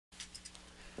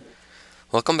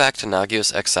Welcome back to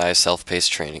Nagios XI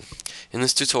self-paced training. In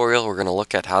this tutorial, we're going to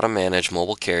look at how to manage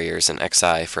mobile carriers in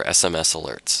XI for SMS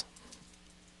alerts.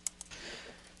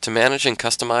 To manage and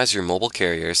customize your mobile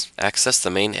carriers, access the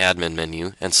main admin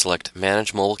menu and select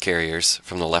Manage Mobile Carriers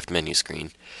from the left menu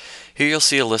screen. Here you'll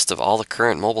see a list of all the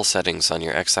current mobile settings on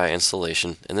your XI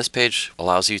installation, and this page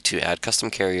allows you to add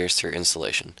custom carriers to your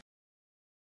installation.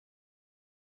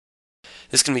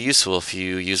 This can be useful if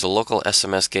you use a local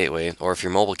SMS gateway or if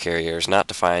your mobile carrier is not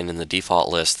defined in the default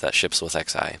list that ships with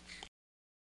XI.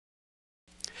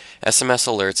 SMS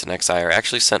alerts in XI are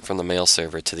actually sent from the mail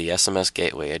server to the SMS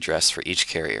gateway address for each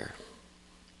carrier.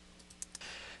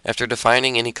 After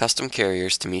defining any custom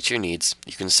carriers to meet your needs,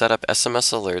 you can set up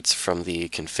SMS alerts from the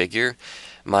Configure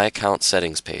My Account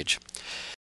Settings page.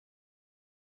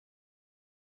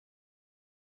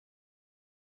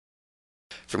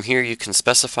 From here, you can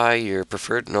specify your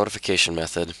preferred notification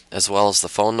method, as well as the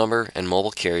phone number and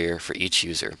mobile carrier for each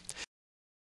user.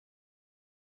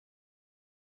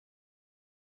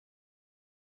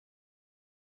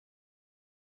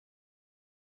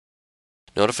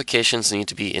 Notifications need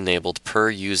to be enabled per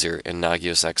user in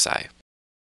Nagios XI.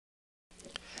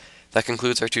 That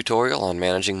concludes our tutorial on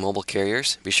managing mobile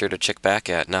carriers. Be sure to check back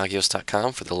at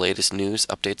Nagios.com for the latest news,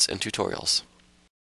 updates, and tutorials.